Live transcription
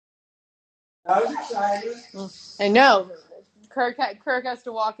That was exciting. I know. Kirk has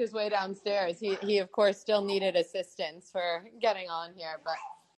to walk his way downstairs. He of course still needed assistance for getting on here, but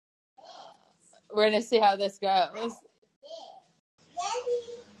we're gonna see how this goes.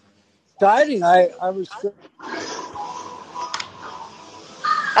 Exciting. I was.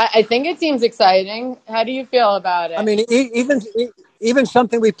 I think it seems exciting. How do you feel about I it? mean, even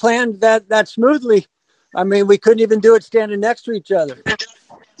something we planned that smoothly. I mean, we couldn't even do it standing next to each other.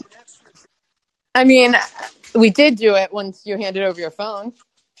 I mean, we did do it once you handed over your phone.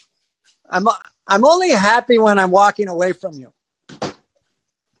 I'm I'm only happy when I'm walking away from you.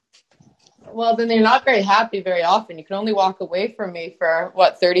 Well, then you're not very happy very often. You can only walk away from me for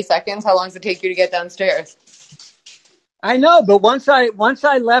what, 30 seconds? How long does it take you to get downstairs? I know, but once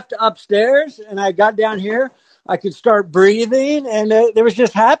I left upstairs and I got down here, I could start breathing, and there was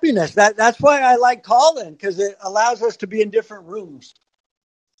just happiness. That's why I like calling, because it allows us to be in different rooms.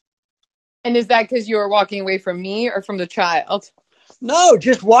 And is that because you were walking away from me or from the child? No,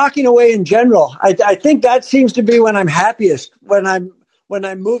 just walking away in general. I think that seems to be when I'm happiest, when I'm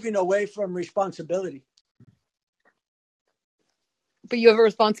moving away from responsibility. But you have a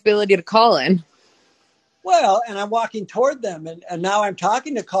responsibility to call in. Well, and I'm walking toward them, and now I'm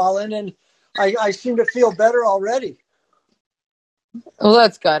talking to Colin, and I seem to feel better already. Well,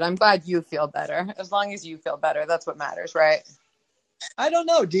 that's good. I'm glad you feel better. As long as you feel better, that's what matters, right? I don't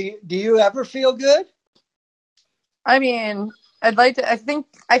know. Do you ever feel good? I mean, I think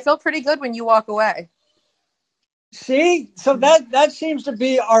I feel pretty good when you walk away. See, so that seems to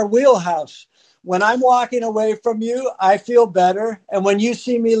be our wheelhouse. When I'm walking away from you, I feel better, and when you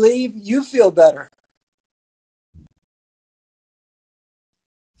see me leave, you feel better.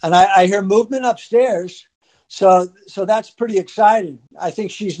 And I hear movement upstairs, so that's pretty exciting. I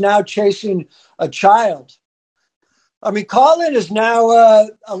think she's now chasing a child. I mean, Colin is now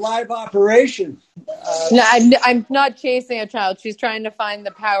a live operation. No, I'm not chasing a child. She's trying to find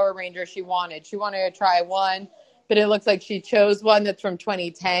the Power Ranger she wanted. She wanted to try one, but it looks like she chose one that's from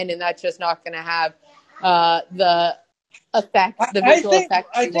 2010, and that's just not going to have the the I visual think effect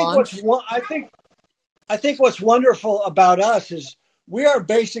I she think wants. I think what's wonderful about us is we are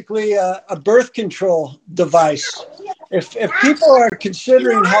basically a birth control device. If people are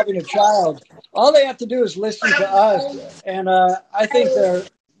considering having a child, all they have to do is listen to us, and I think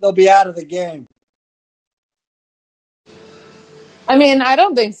they'll be out of the game. I mean, I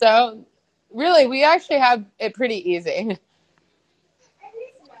don't think so. Really, we actually have it pretty easy.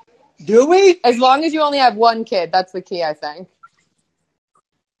 Do we? As long as you only have one kid, that's the key, I think.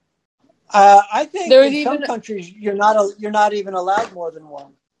 I think There was in some even countries you're not even allowed more than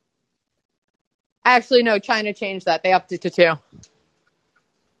one. actually no, China changed that. They upped it to two.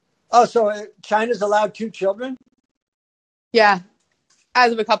 Oh, so China's allowed 2 children? Yeah,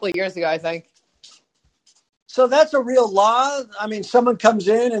 as of a couple of years ago, I think. So that's a real law. I mean, someone comes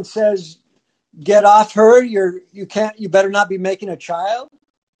in and says, "Get off her! You better not be making a child."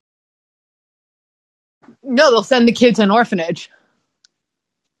 No, they'll send the kids to an orphanage.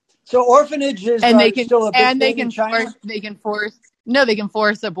 So orphanages And are still a big they thing in can China. they can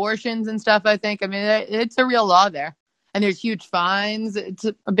force abortions and stuff, I think. I mean, it's a real law there. And there's huge fines. It's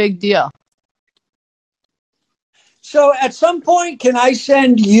a big deal. So at some point, can I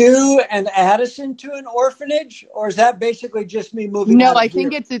send you and Addison to an orphanage, or is that basically just me moving No, out of I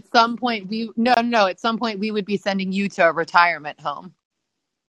think here? it's at some point at some point we would be sending you to a retirement home.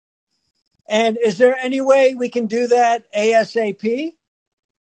 And is there any way we can do that ASAP?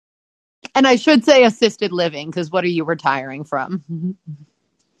 And I should say assisted living, because what are you retiring from?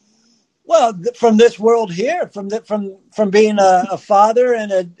 Well, from this world here, from being a father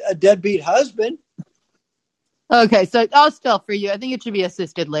and a deadbeat husband. Okay, so I'll still for you. I think it should be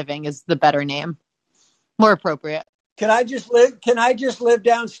assisted living is the better name. More appropriate. Can I just live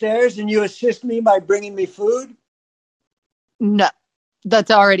downstairs and you assist me by bringing me food? No, that's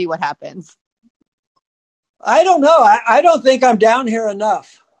already what happens. I don't know. I don't think I'm down here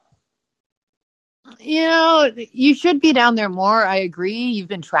enough. You know, you should be down there more. I agree. You've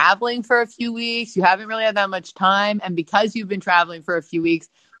been traveling for a few weeks. You haven't really had that much time. And because you've been traveling for a few weeks,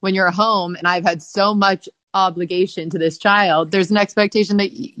 when you're home and I've had so much obligation to this child, there's an expectation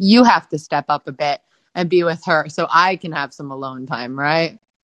that you have to step up a bit and be with her so I can have some alone time, right?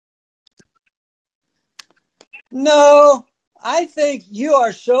 No, I think you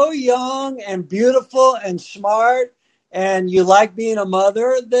are so young and beautiful and smart and you like being a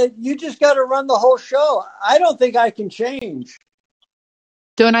mother that you just got to run the whole show. I don't think I can change.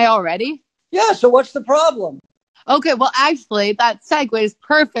 Don't I already? Yeah, so what's the problem? Okay, well, actually, that segues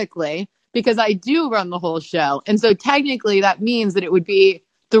perfectly because I do run the whole show. And so technically, that means that it would be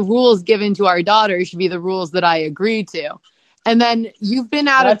the rules given to our daughter should be the rules that I agree to. And then you've been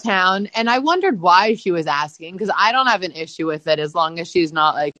out of town, and I wondered why she was asking, because I don't have an issue with it as long as she's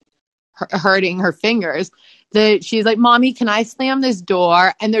not like hurting her fingers. That she's like, Mommy, can I slam this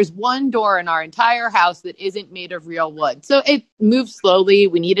door? And there's one door in our entire house that isn't made of real wood. So it moves slowly.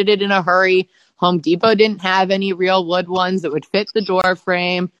 We needed it in a hurry. Home Depot didn't have any real wood ones that would fit the door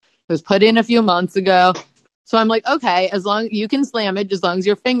frame. It was put in a few months ago. So I'm like, okay, as long you can slam it, as long as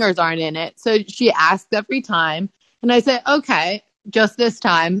your fingers aren't in it. So she asks every time. And I said, okay, just this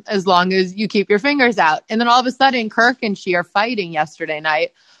time, as long as you keep your fingers out. And then all of a sudden, Kirk and she are fighting yesterday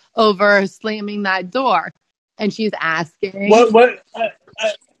night over slamming that door. And she's asking.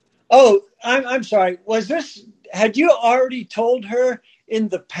 I'm sorry. Had you already told her in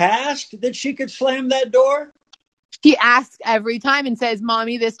the past that she could slam that door? She asks every time and says,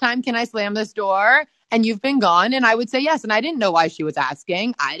 Mommy, this time, can I slam this door? And you've been gone. And I would say yes. And I didn't know why she was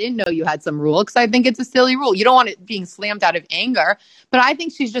asking. I didn't know you had some rule, because I think it's a silly rule. You don't want it being slammed out of anger. But I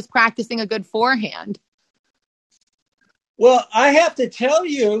think she's just practicing a good forehand. Well, I have to tell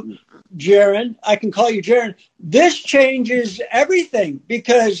you, Jaron, I can call you Jaron, this changes everything,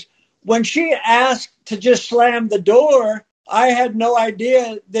 because when she asked to just slam the door, I had no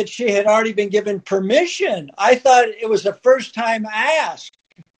idea that she had already been given permission. I thought it was a first time ask.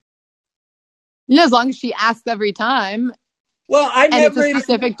 As long as she asks every time. Well, it's a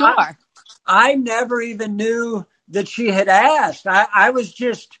specific door. I never even knew that she had asked. I was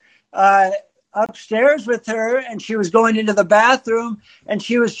just upstairs with her, and she was going into the bathroom, and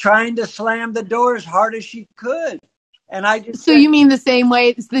she was trying to slam the door as hard as she could. And I just you mean the same way?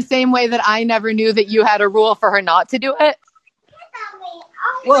 It's the same way that I never knew that you had a rule for her not to do it?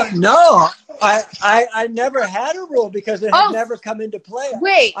 Well, no, I never had a rule, because it had never come into play.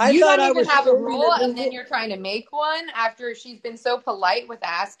 Wait, you don't even have a rule, and then you're trying to make one after she's been so polite with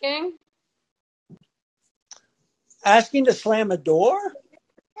asking? Asking to slam a door?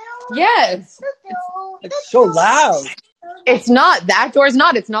 Yes. It's so loud. It's not. That door's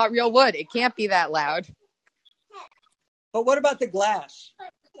not. It's not real wood. It can't be that loud. But what about the glass?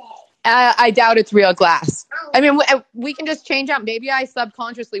 I doubt it's real glass. I mean, we can just change out. Maybe I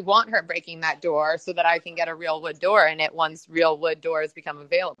subconsciously want her breaking that door so that I can get a real wood door in it once real wood doors become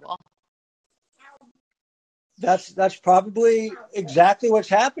available. That's probably exactly what's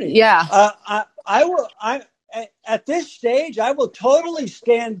happening. Yeah. At this stage, I will totally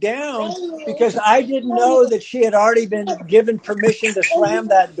stand down, because I didn't know that she had already been given permission to slam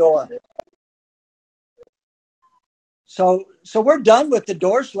that door. So we're done with the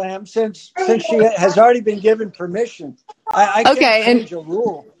door slam since she has already been given permission. I can't change a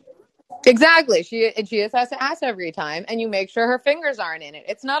rule. Exactly. She just has to ask every time, and you make sure her fingers aren't in it.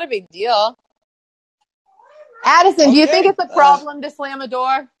 It's not a big deal. Addison, do you think it's a problem to slam a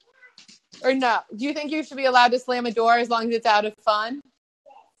door? Or no? Do you think you should be allowed to slam a door as long as it's out of fun?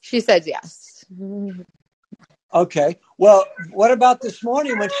 She says yes. Okay. Well, what about this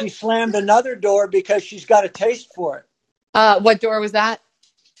morning when she slammed another door because she's got a taste for it? What door was that?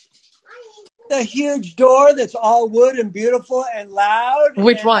 The huge door that's all wood and beautiful and loud.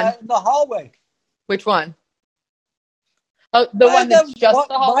 Which one? In the hallway. Which one? Oh, the one that's just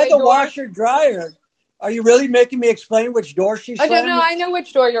the hallway door? By the washer dryer. Are you really making me explain which door she slammed? I know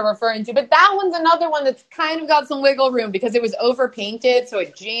which door you're referring to, but that one's another one that's kind of got some wiggle room because it was overpainted, so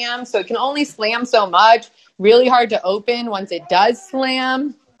it jams, so it can only slam so much. Really hard to open once it does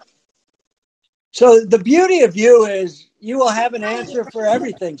slam. So the beauty of you is you will have an answer for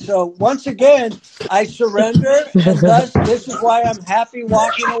everything. So once again, I surrender, and thus this is why I'm happy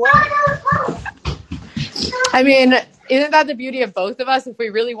walking away. I mean, isn't that the beauty of both of us? If we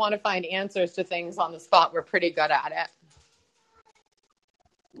really want to find answers to things on the spot, we're pretty good at it.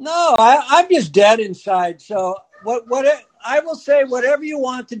 No, I'm just dead inside. So what I will say, whatever you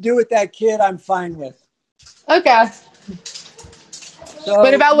want to do with that kid, I'm fine with. Okay. So,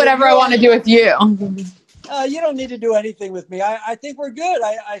 what about whatever I want to do with you? You don't need to do anything with me. I think we're good.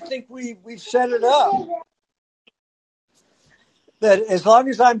 I think we've set it up. That as long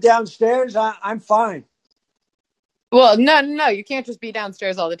as I'm downstairs, I'm fine. Well, no, you can't just be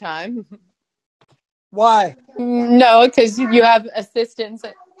downstairs all the time. Why? No, because you have assistance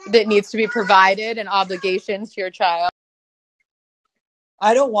that needs to be provided and obligations to your child.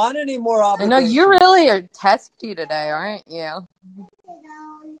 I don't want any more obligations. I know you really are testy today, aren't you?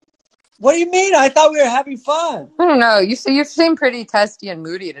 What do you mean? I thought we were having fun. I don't know. You seem pretty testy and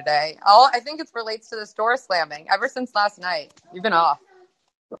moody today. I think it relates to the door slamming. Ever since last night, you've been off.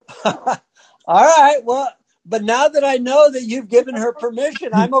 All right. Well, but now that I know that you've given her permission,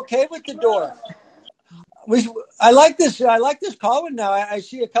 I'm okay with the door. I like this. I like this Colin now. I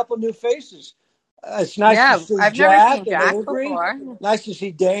see a couple new faces. It's nice to see I've never Jack seen and Jack Avery. before. Nice to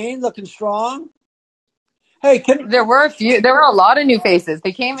see Dane looking strong. Hey, There were a lot of new faces.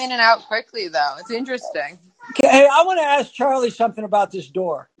 They came in and out quickly, though. It's interesting. hey, I want to ask Charlie something about this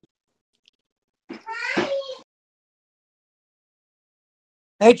door.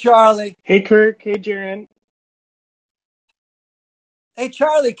 Hey, Charlie. Hey, Kirk. Hey, Jaron. Hey,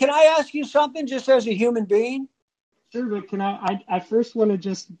 Charlie, can I ask you something just as a human being? Sure, but can I first want to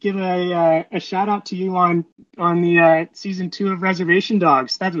just give a shout out to you on the season 2 of Reservation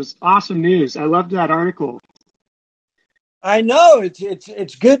Dogs. That was awesome news. I loved that article. I know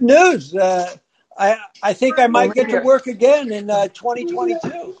it's good news. I think I might get to work again in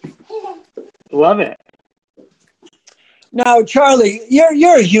 2022. Love it. Now, Charlie,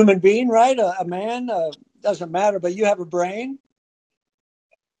 you're a human being, right? A man, doesn't matter, but you have a brain.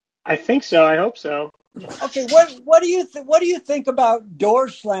 I think so. I hope so. Okay, what do you think about door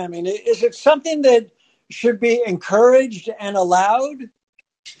slamming? Is it something that should be encouraged and allowed?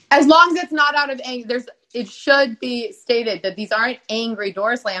 As long as it's not out of anger, it should be stated that these aren't angry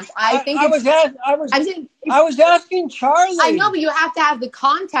door slams. I was asking Charlie. I know, but you have to have the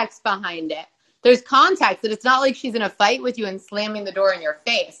context behind it. There's context that it's not like she's in a fight with you and slamming the door in your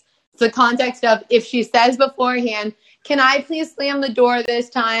face. It's the context of if she says beforehand, can I please slam the door this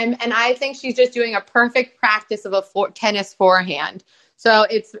time? And I think she's just doing a perfect practice of a tennis forehand. So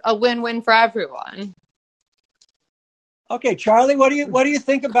it's a win-win for everyone. Okay, Charlie, what do you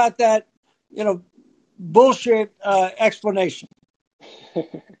think about that, bullshit explanation?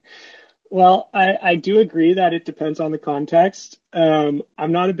 Well, I do agree that it depends on the context. I'm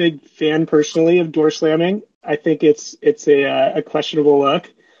not a big fan personally of door slamming. I think it's a questionable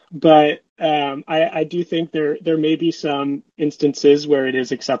look, but I do think there may be some instances where it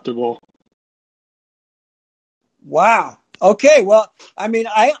is acceptable. Wow. Okay. Well, I mean,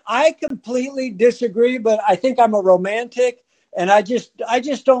 I completely disagree, but I think I'm a romantic, and I just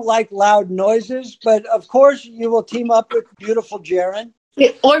don't like loud noises. But of course, you will team up with beautiful Jaron.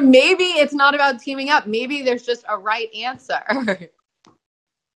 Or maybe it's not about teaming up. Maybe there's just a right answer.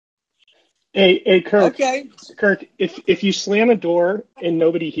 Hey, Kirk. Okay. Kirk, if you slam a door and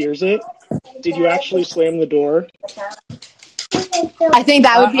nobody hears it, did you actually slam the door? I think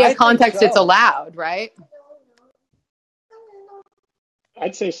that would be a context so. It's allowed, right?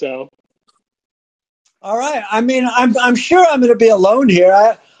 I'd say so. All right. I mean, I'm sure I'm going to be alone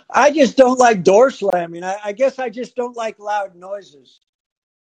here. I just don't like door slamming. I guess I just don't like loud noises.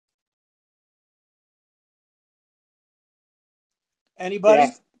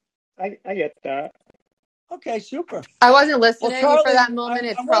 Anybody? Yeah, I get that. Okay, super. I wasn't listening Charlie, for that moment.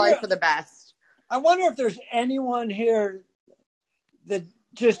 It's probably for the best. I wonder if there's anyone here that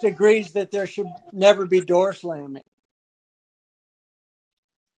just agrees that there should never be door slamming.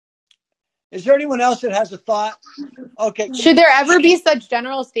 Is there anyone else that has a thought? Okay. Should there ever be such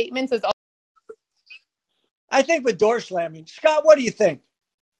general statements as? I think with door slamming. Scott, what do you think?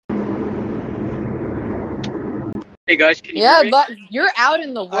 Hey guys, can you hear me? Yeah, but you're out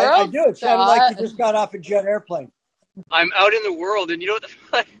in the world. I do. It sounded like you just got off a jet airplane. I'm out in the world, and you know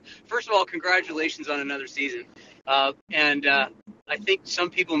what? First of all, congratulations on another season. And I think some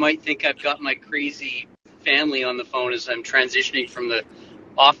people might think I've got my crazy family on the phone as I'm transitioning from the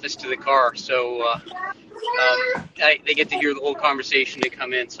office to the car. So they get to hear the whole conversation and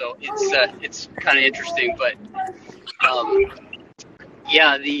come in. So it's kind of interesting. But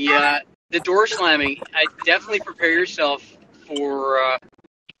yeah, the door slamming, I definitely prepare yourself for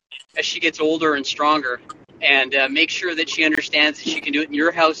as she gets older and stronger, and make sure that she understands that she can do it in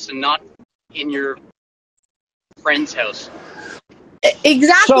your house and not in your friend's house.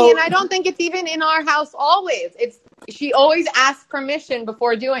 Exactly, and I don't think it's even in our house always. She always asks permission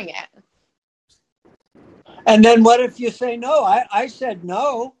before doing it. And then what if you say no? I said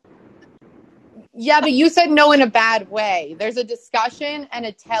no. Yeah, but you said no in a bad way. There's a discussion and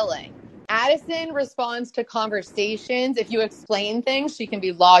a telling. Addison responds to conversations. If you explain things, she can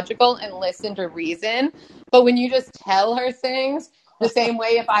be logical and listen to reason. But when you just tell her things, the same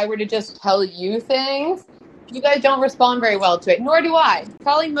way if I were to just tell you things, you guys don't respond very well to it, nor do I.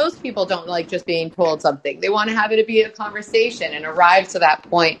 Probably most people don't like just being told something. They want to have it be a conversation and arrive to that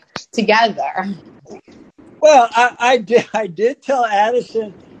point together. Well, I did tell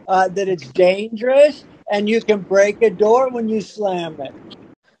Addison that it's dangerous and you can break a door when you slam it.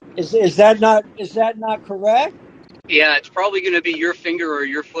 Is that not correct? Yeah, it's probably going to be your finger or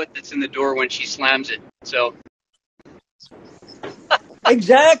your foot that's in the door when she slams it. So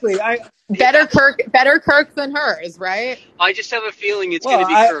exactly. Better Kirk than hers, right? I just have a feeling it's going to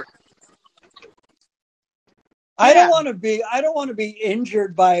be Kirk. I don't want to be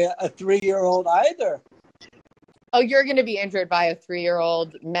injured by a 3-year-old either. Oh, you're going to be injured by a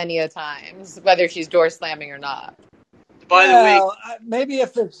 3-year-old many a times, whether she's door slamming or not. By the way, maybe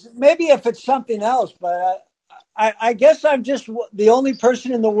if it's something else, but I guess I'm just the only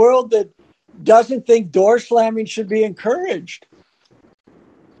person in the world that doesn't think door slamming should be encouraged.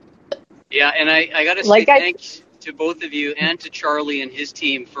 Yeah, and I got to say thanks to both of you and to Charlie and his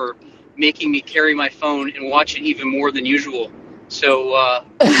team for making me carry my phone and watch it even more than usual. So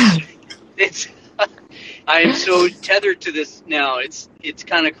it's I am so tethered to this now. It's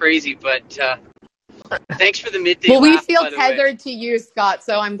kind of crazy, but thanks for the midday laugh. Well, we feel tethered to you, Scott,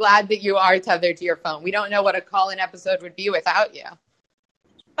 so I'm glad that you are tethered to your phone. We don't know what a call-in episode would be without you.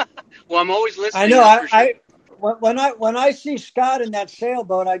 Well, I'm always listening. I know. When I see Scott in that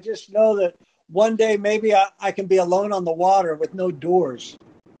sailboat, I just know that one day maybe I can be alone on the water with no doors.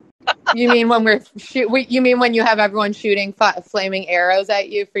 You mean when you mean when you have everyone shooting flaming arrows at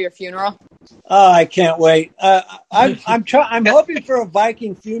you for your funeral? Oh, I can't wait. I'm hoping for a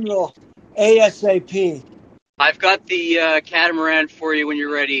Viking funeral ASAP. I've got the catamaran for you when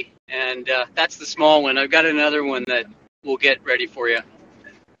you're ready, and that's the small one. I've got another one that we'll get ready for you.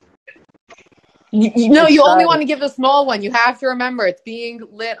 No, you only want to give the small one. You have to remember it's being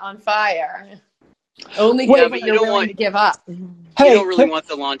lit on fire. Only but you don't want to give up. Hey, you don't really want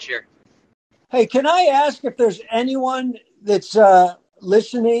the lawn chair. Hey, can I ask if there's anyone that's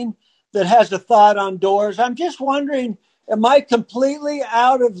listening that has a thought on doors? I'm just wondering, am I completely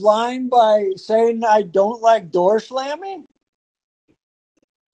out of line by saying I don't like door slamming?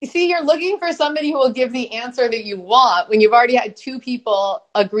 You see, you're looking for somebody who will give the answer that you want when you've already had two people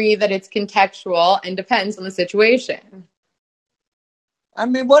agree that it's contextual and depends on the situation. I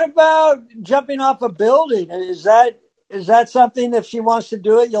mean, what about jumping off a building? Is that something, if she wants to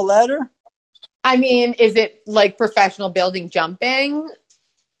do it, you'll let her? I mean, is it like professional building jumping?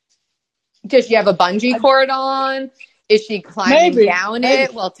 Does she have a bungee cord on? Is she climbing down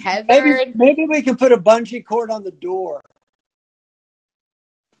it while tethered? Maybe we can put a bungee cord on the door.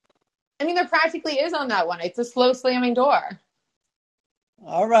 I mean, there practically is on that one. It's a slow slamming door.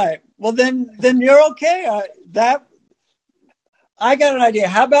 All right. Well, then you're okay. I got an idea.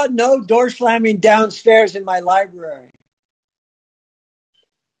 How about no door slamming downstairs in my library?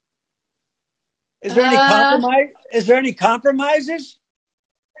 Is there any compromise? Is there any compromises?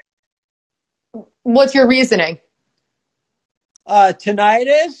 What's your reasoning?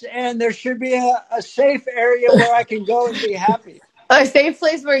 Tinnitus, and there should be a safe area where I can go and be happy. A safe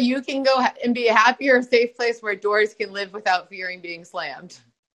place where you can go and be happy, or a safe place where doors can live without fearing being slammed?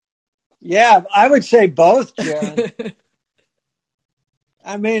 Yeah, I would say both, Jen.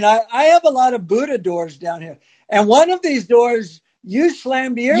 I mean, I have a lot of Buddha doors down here. And one of these doors, you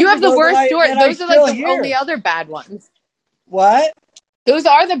slammed years ago. You have the worst door. Those are like the only other bad ones. What? Those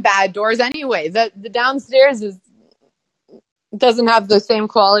are the bad doors anyway. The downstairs doesn't have the same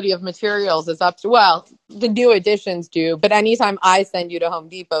quality of materials as the new additions do. But anytime I send you to Home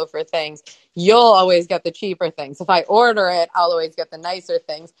Depot for things, you'll always get the cheaper things. If I order it, I'll always get the nicer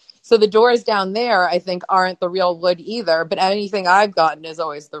things. So the doors down there, I think, aren't the real wood either. But anything I've gotten is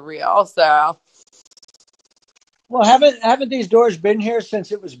always the real. So, well, haven't these doors been here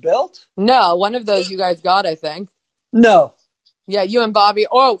since it was built? No, one of those you guys got, I think. No. Yeah, you and Bobby.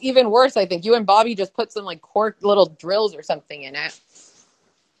 Oh, even worse, I think you and Bobby just put some like cork little drills or something in it.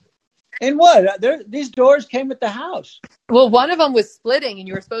 And what? These doors came with the house. Well, one of them was splitting, and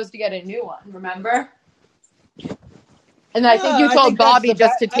you were supposed to get a new one. Remember? And I think you told Bobby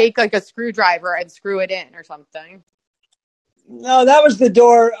just to take like a screwdriver and screw it in or something. No, that was the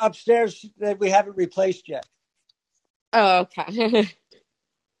door upstairs that we haven't replaced yet. Oh, okay.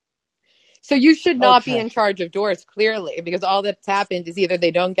 So you should not be in charge of doors, clearly, because all that's happened is either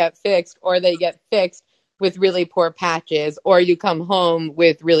they don't get fixed or they get fixed with really poor patches, or you come home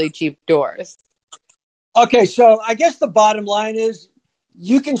with really cheap doors. Okay, so I guess the bottom line is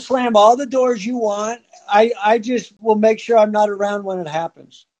you can slam all the doors you want. I just will make sure I'm not around when it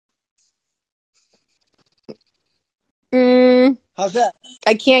happens. How's that?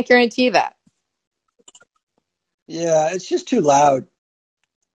 I can't guarantee that. Yeah, it's just too loud.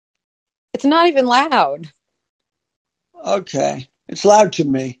 It's not even loud. Okay. It's loud to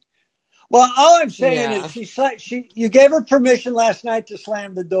me. Well, all I'm saying is you gave her permission last night to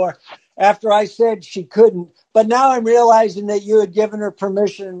slam the door after I said she couldn't. But now I'm realizing that you had given her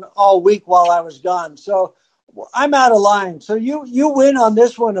permission all week while I was gone. So I'm out of line. So you win on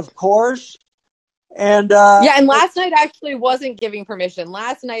this one, of course. And yeah, and last night actually wasn't giving permission.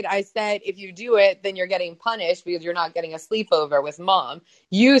 Last night I said, if you do it, then you're getting punished because you're not getting a sleepover with mom.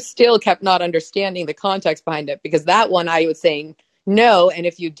 You still kept not understanding the context behind it, because that one I was saying no, and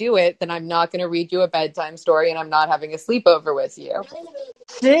if you do it, then I'm not going to read you a bedtime story and I'm not having a sleepover with you.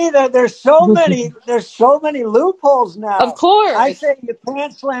 see that there's so many loopholes now. Of course. I say you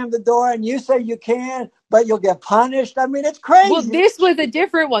can't slam the door and you say you can, but you'll get punished. I mean, it's crazy. Well, this was a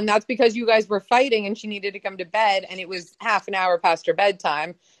different one. That's because you guys were fighting and she needed to come to bed, and it was half an hour past her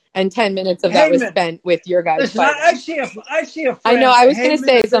bedtime, and 10 minutes of that was spent with your guys Listen, fighting. I see a friend. I know. I was going to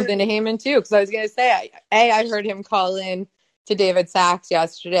say something to Heyman too, because I was going to say, I heard him call in to David Sachs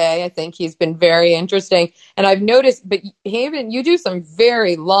yesterday. I think he's been very interesting, and I've noticed. But Heyman, you do some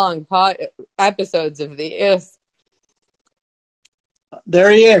very long episodes of these.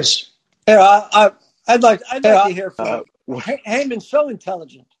 There he is. Here, I'd like to hear from Heyman's so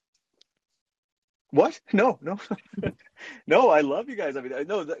intelligent. What? No. No, I love you guys. I mean,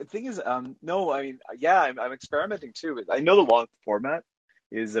 no, the thing is, no, I mean, yeah, I'm experimenting too. I know the long format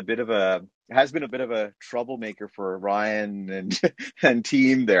is has been a bit of a troublemaker for Ryan and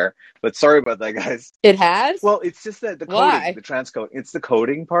team there. But sorry about that, guys. It has? Well, it's just that the coding, the transcoding. It's the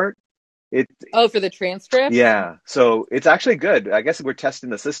coding part. For the transcript? Yeah. So it's actually good. I guess we're testing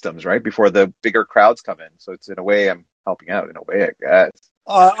the systems, right, before the bigger crowds come in. So it's in a way I'm helping out in a way, I guess.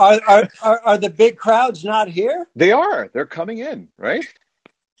 Are the big crowds not here? They are. They're coming in, right?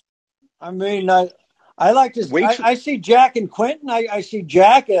 I mean, I like to. I see Jack and Quentin. I see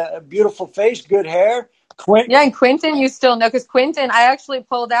Jack, a beautiful face, good hair. Quentin. Yeah, and Quentin, you still know, because Quentin, I actually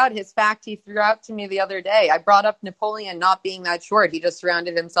pulled out his fact he threw out to me the other day. I brought up Napoleon not being that short. He just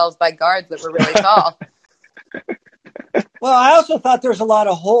surrounded himself by guards that were really tall. Well, I also thought there's a lot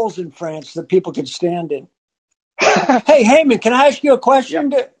of holes in France that people could stand in. Hey, Heyman, can I ask you a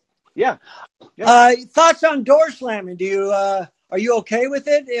question? Yeah. Thoughts on door slamming? Are you okay with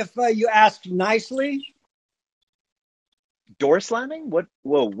it if you ask nicely? Door slamming? What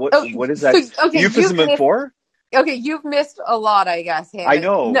is that euphemism for? Okay, you've missed a lot, I guess, Heyman. I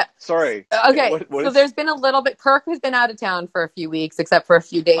know. No. Sorry. Okay, there's been a little bit. Kirk has been out of town for a few weeks, except for a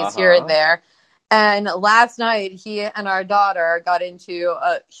few days here and there. And last night, he and our daughter got into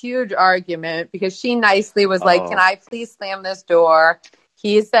a huge argument because she nicely was like, "Can I please slam this door?"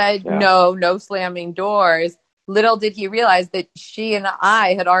 He said, no slamming doors. Little did he realize that she and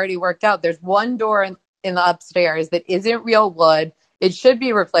I had already worked out. There's one door in the upstairs that isn't real wood. It should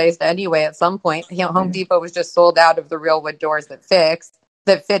be replaced anyway at some point. Home Depot was just sold out of the real wood doors that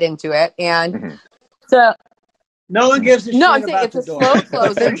fit into it. And so... No one gives a shit I'm saying about it's a slow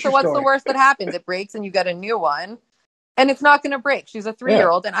closing. So what's the worst that happens? It breaks and you get a new one. And it's not going to break. She's a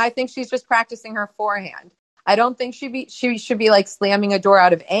 3-year-old, and I think she's just practicing her forehand. I don't think she should be like slamming a door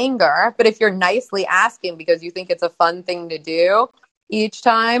out of anger. But if you're nicely asking because you think it's a fun thing to do each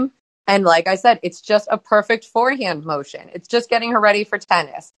time, and like I said, it's just a perfect forehand motion. It's just getting her ready for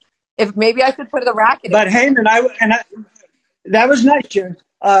tennis. If maybe I could put the racket. But Heyman, that was nice, Jim.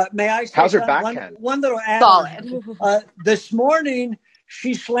 May I say how's her backhand? One little add solid. This morning,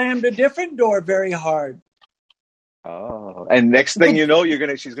 she slammed a different door very hard. Oh, and next thing you know,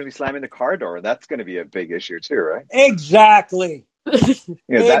 she's gonna be slamming the car door. That's gonna be a big issue too, right? Exactly.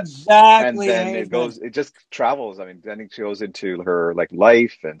 Exactly. And then it just travels. I mean, then it goes into her like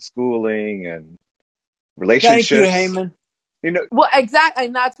life and schooling and relationships. Thank you, Heyman. Well, exactly,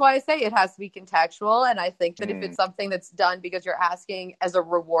 and that's why I say it has to be contextual. And I think that if it's something that's done because you're asking as a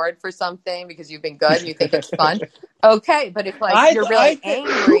reward for something because you've been good and you think it's fun, okay. But if you're really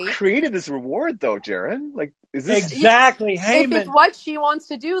angry, who created this reward though, Jaron? Like, is this exactly Heyman? If it's what she wants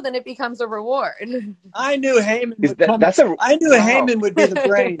to do, then it becomes a reward. I knew Heyman. Heyman would be the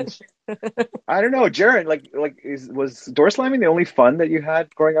brains. I don't know, Jaron. Was door slamming the only fun that you had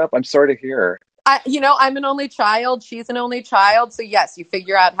growing up? I'm sorry to hear. I'm an only child. She's an only child. So, yes, you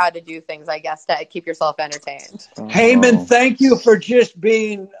figure out how to do things, I guess, to keep yourself entertained. Heyman, thank you for just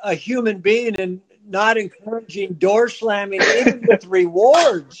being a human being and not encouraging door slamming, even with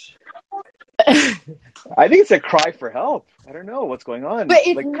rewards. I think it's a cry for help. I don't know what's going on. But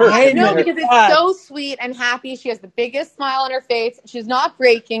it's because it's so sweet and happy. She has the biggest smile on her face. She's not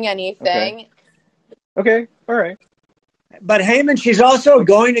breaking anything. Okay. All right. But Heyman, she's also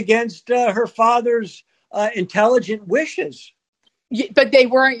going against her father's intelligent wishes. But they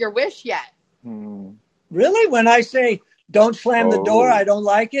weren't your wish yet. Really? When I say don't slam the door, I don't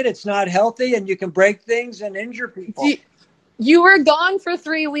like it. It's not healthy, and you can break things and injure people. You were gone for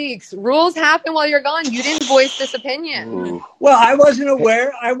 3 weeks. Rules happen while you're gone. You didn't voice this opinion. Ooh. Well, I wasn't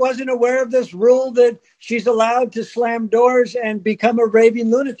aware. I wasn't aware of this rule that she's allowed to slam doors and become a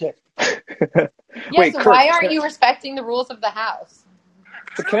raving lunatic. Yeah, Wait, so Kirk, why aren't you respecting the rules of the house?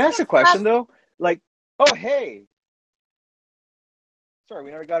 so can I ask a question though? Like, oh hey, sorry,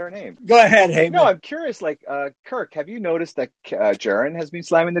 we never got her name. Go ahead, No, Heyman. I'm curious. Like, Kirk, have you noticed that Jaren has been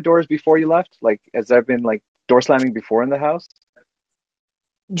slamming the doors before you left? Like, has there been like door slamming before in the house?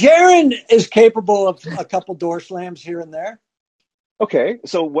 Jaron is capable of a couple door slams here and there. Okay,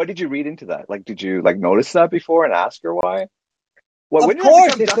 so what did you read into that? Like, did you like notice that before and ask her why? What? Of When did that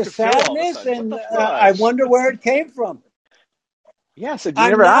course, become it's a Dr. Phil all of a sadness, sudden? What and the I fudge? wonder where it came from. Yeah, so you I'm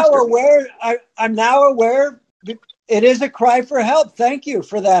never now asked her. aware. I'm now aware. It is a cry for help. Thank you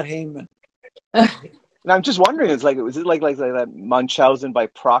for that, Heyman. And I'm just wondering, it's like, was it like that Munchausen by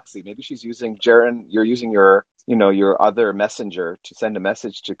proxy? Maybe she's using Jaren. You're using your, your other messenger to send a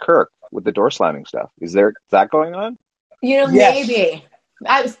message to Kirk with the door slamming stuff. Is that going on? Yes, Maybe.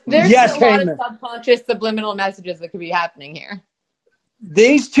 There's yes, a lot of Heyman. subconscious subliminal messages that could be happening here.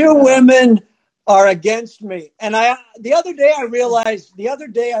 These two women are against me, and the other day I realized.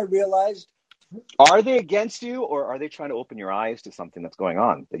 Are they against you, or are they trying to open your eyes to something that's going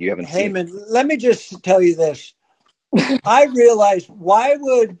on that you haven't seen? Heyman, let me just tell you this. I realized, why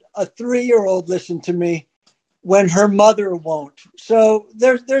would a 3-year-old listen to me when her mother won't? So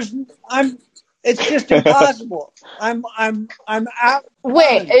it's just impossible. I'm out.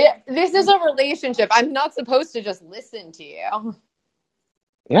 Wait, this is a relationship. I'm not supposed to just listen to you.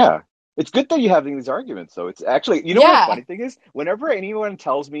 Yeah. It's good that you're having these arguments, though. It's actually, what the funny thing is? Whenever anyone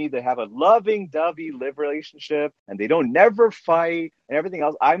tells me they have a loving-dovey live relationship and they don't never fight and everything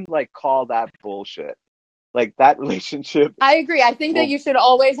else, I'm like, call that bullshit. Like, that relationship. I agree. I think that you should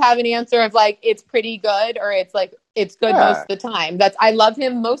always have an answer of like, it's pretty good, or it's like, it's good most of the time. I love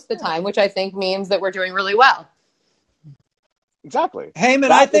him most of the time, which I think means that we're doing really well. Exactly. Heyman,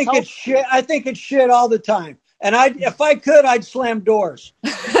 I think it's shit. I think it's shit all the time. And if I could, I'd slam doors.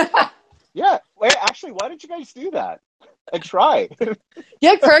 Yeah. Wait, actually, why don't you guys do that and try?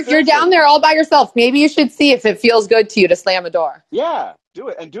 Yeah, Kirk, you're down there all by yourself. Maybe you should see if it feels good to you to slam a door. Yeah, do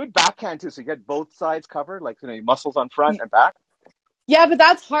it. And do it backhand, too, so you get both sides covered, like, your muscles on front and back. Yeah, but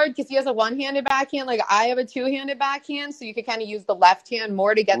that's hard because he has a one-handed backhand. Like, I have a two-handed backhand, so you could kind of use the left hand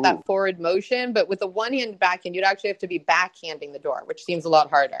more to get that forward motion. But with a one-handed backhand, you'd actually have to be backhanding the door, which seems a lot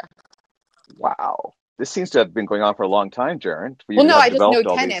harder. Wow. This seems to have been going on for a long time, Jaren. Well, no, I just know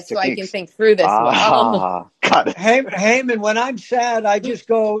tennis, so I can think through this well. Got it. Heyman, when I'm sad, I just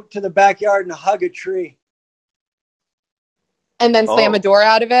go to the backyard and hug a tree. And then slam a door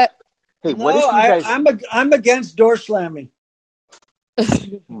out of it? Hey, No, what if you guys... I'm against door slamming.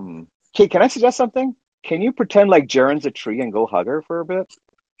 Okay, can I suggest something? Can you pretend like Jaren's a tree and go hug her for a bit?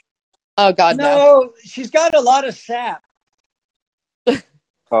 Oh, God, no. She's got a lot of sap.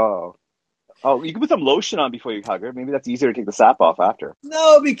 Oh, you can put some lotion on before you hug her. Maybe that's easier to take the sap off after.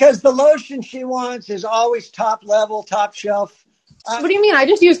 No, because the lotion she wants is always top level, top shelf. What do you mean? I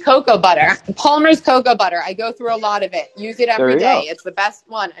just use cocoa butter. Palmer's cocoa butter. I go through a lot of it. Use it every day. It's the best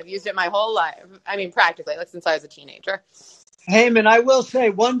one. I've used it my whole life. I mean, practically, like since I was a teenager. Heyman, I will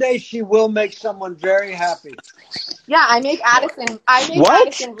say, one day she will make someone very happy. Yeah, I make Addison.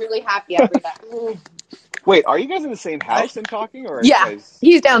 Addison really happy every day. Wait, are you guys in the same house and talking, or yeah?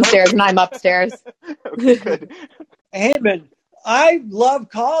 He's downstairs and I'm upstairs. Okay, good. Heyman, I love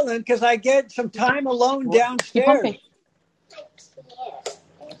calling because I get some time alone downstairs.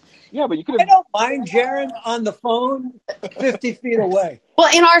 Yeah, but you could. I don't mind Jaren on the phone 50 feet away.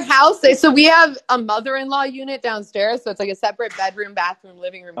 Well, in our house, so we have a mother-in-law unit downstairs. So it's like a separate bedroom, bathroom,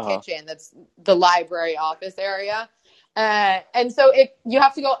 living room, kitchen. That's the library office area. And so you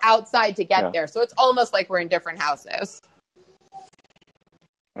have to go outside to get there. So it's almost like we're in different houses.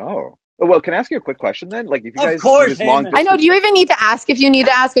 Oh. Well, can I ask you a quick question then? Like, if you guys of course, do this long I know. Do you even need to ask if you need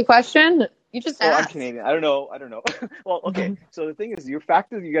to ask a question? You just ask. I'm Canadian. I don't know. Well, okay. So the thing is, your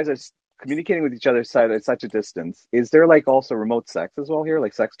fact that you guys are communicating with each other at such a distance, is there like also remote sex as well here,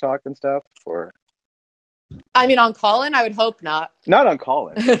 like sex talk and stuff? Or I mean, on call-in, I would hope not. Not on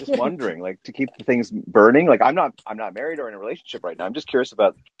call-in. I'm just wondering, like, to keep the things burning. Like, I'm not married or in a relationship right now. I'm just curious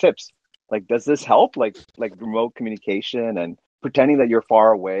about tips. Like, does this help? Like remote communication and pretending that you're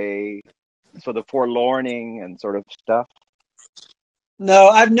far away, so the forlorning and sort of stuff. No,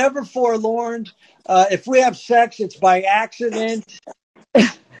 I've never forlorned. If we have sex, it's by accident.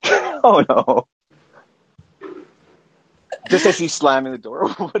 Oh no! Just as she's slamming the door.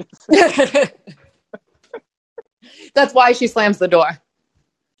 What is it? That's why she slams the door.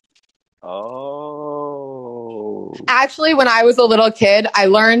 Oh. Actually, when I was a little kid, I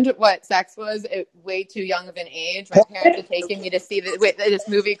learned what sex was at way too young of an age. My parents had taken me to see this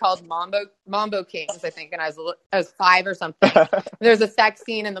movie called Mambo Kings, I think, and I was 5 or something. There's a sex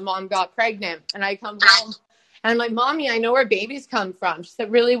scene, and the mom got pregnant, and I come home, and I'm like, "Mommy, I know where babies come from." She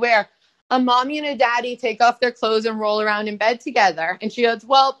said, "Really, where?" "A mommy and a daddy take off their clothes and roll around in bed together." And she goes,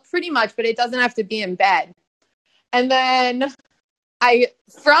 "Well, pretty much, but it doesn't have to be in bed." And then I,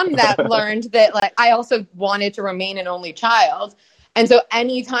 from that, learned that like I also wanted to remain an only child. And so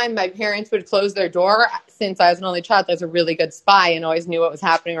anytime my parents would close their door, since I was an only child, I was a really good spy and always knew what was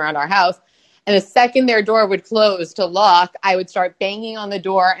happening around our house. And the second their door would close to lock, I would start banging on the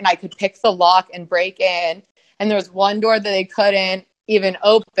door and I could pick the lock and break in. And there was one door that they couldn't even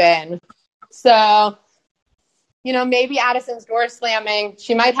open. So, maybe Addison's door slamming,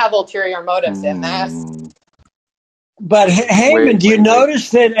 she might have ulterior motives in this. But Heyman, do you notice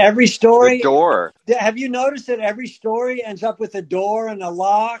that every story... The door. Have you noticed that every story ends up with a door and a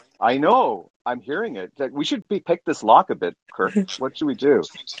lock? I know. I'm hearing it. We should pick this lock a bit, Kirk. What should we do?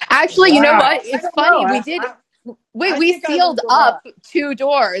 Actually, you know what? It's funny. We sealed up 2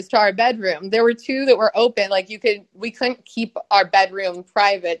 doors to our bedroom. There were 2 that were open. Like we couldn't keep our bedroom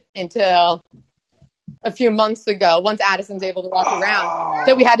private until a few months ago. Once Addison's able to walk around,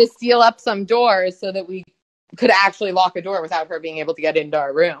 so we had to seal up some doors so that we could actually lock a door without her being able to get into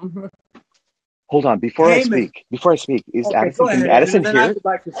our room. Hold on, before I speak, is Addison here?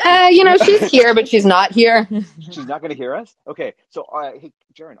 She's here, but she's not here. She's not going to hear us? Okay, so hey,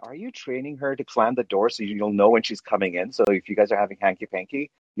 Jaren, are you training her to slam the door so you'll know when she's coming in? So if you guys are having hanky-panky,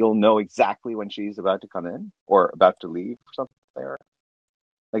 you'll know exactly when she's about to come in or about to leave or something there?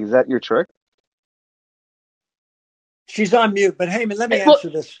 Like, is that your trick? She's on mute, but Heyman, let me answer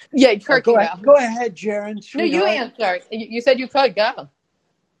this. Yeah, Kirk, go ahead, Jaren. No, you answer. You said you could go.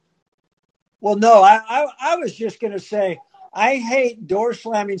 Well, no, I was just going to say, I hate door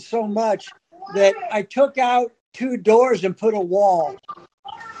slamming so much that I took out 2 doors and put a wall.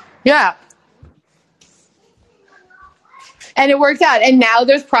 Yeah. And it worked out. And now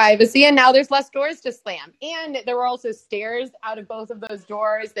there's privacy, and now there's less doors to slam. And there were also stairs out of both of those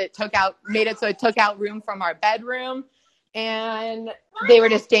doors that made it so it took out room from our bedroom. And they were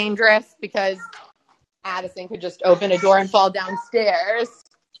just dangerous because Addison could just open a door and fall downstairs.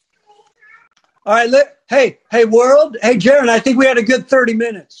 All right, hey, world. Hey, Jaren, I think we had a good 30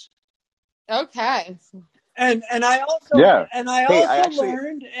 minutes. Okay. And I also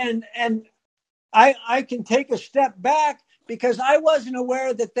learned, and I can take a step back because I wasn't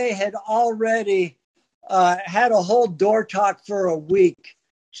aware that they had already had a whole door talk for a week.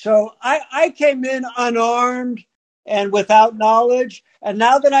 So I came in unarmed and without knowledge. And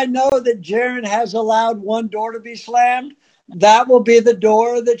now that I know that Jaren has allowed 1 door to be slammed, that will be the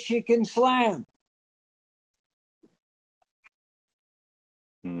door that she can slam.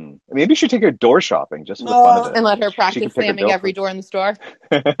 Maybe you should take her door shopping just for the fun of it. And let her practice slamming every door in the store.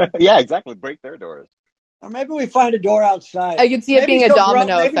 Yeah, exactly. Break their doors. Or maybe we find a door outside. I could see it being a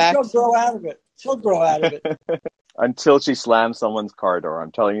domino effect. Maybe she'll grow out of it. Until she slams someone's car door.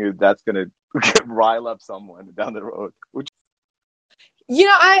 I'm telling you, that's going to rile up someone down the road.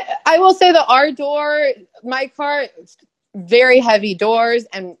 I will say that our door, my car, very heavy doors,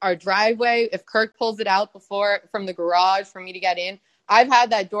 and our driveway, if Kirk pulls it out from the garage for me to get in, I've had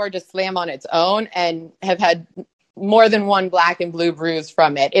that door just slam on its own and have had more than 1 black and blue bruise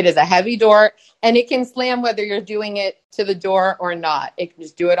from it. It is a heavy door, and it can slam whether you're doing it to the door or not. It can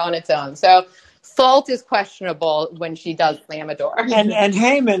just do it on its own. So fault is questionable when she does slam a door. And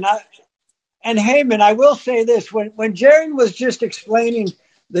Heyman, I will say this: when Jaren was just explaining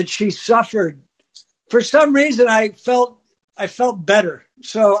that she suffered, for some reason I felt better.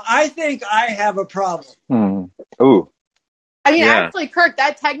 So I think I have a problem. Ooh. Actually, Kirk,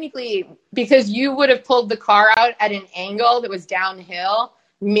 that technically, because you would have pulled the car out at an angle that was downhill,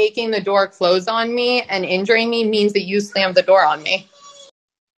 making the door close on me and injuring me means that you slammed the door on me.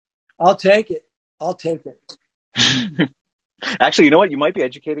 I'll take it. Actually, you know what? You might be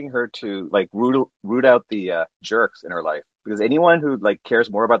educating her to root out the jerks in her life, because anyone who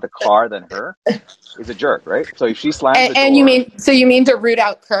cares more about the car than her is a jerk, right? So if she slams the door, you mean to root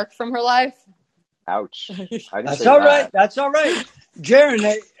out Kirk from her life? Ouch. That's all right. That's all right.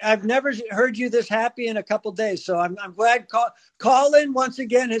 Jaren, I've never heard you this happy in a couple days, so I'm glad Colin once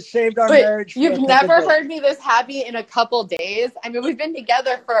again has saved our marriage. You've never heard me this happy in a couple days? I mean, we've been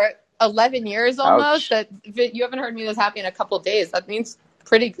together for 11 years almost. Ouch. That you haven't heard me this happy in a couple days. That means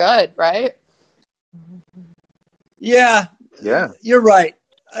pretty good, right? Yeah. You're right.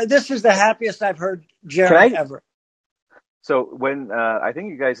 This is the happiest I've heard Jaren ever. So when I think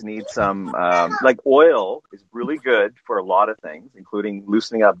you guys need some like oil is really good for a lot of things, including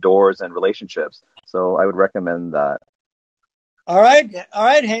loosening up doors and relationships. So I would recommend that. All right,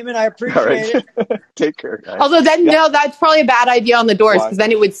 Heyman, I All appreciate right. it. Take care, guys. Although then, Yeah. no, that's probably a bad idea on the doors Why? because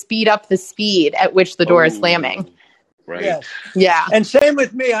then it would speed up the speed at which the door is slamming. Right. Yes. Yeah. And same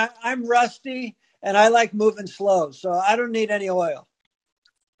with me. I'm rusty and I like moving slow, so I don't need any oil.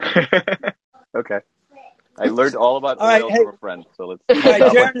 Okay. I learned all about All right, oil hey. from a friend. So let's. All right,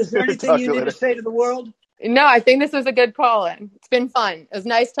 Jaron, is there anything you need to say to the world? No, I think this was a good call-in. It's been fun. It was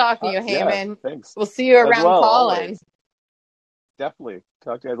nice talking to you, Yeah, Heyman. thanks. We'll see you As around well, call-in. always. Definitely.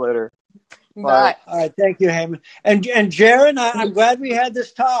 Talk to you guys later. Bye. All right, thank you, Heyman. And Jaron, I'm glad we had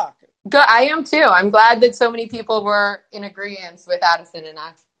this talk. Good. I am too. I'm glad that so many people were in agreement with Addison and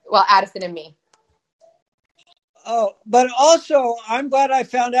I. Well, Addison and me. Oh, but also, I'm glad I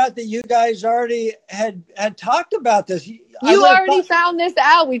found out that you guys already had talked about this. You already found this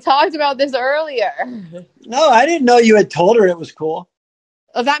out. We talked about this earlier. No, I didn't know you had told her it was cool.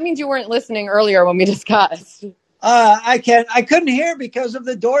 Oh, that means you weren't listening earlier when we discussed. I couldn't hear because of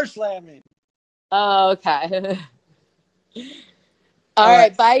the door slamming. Oh, okay. All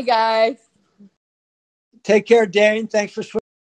right. Bye, guys. Take care, Dane. Thanks for switching.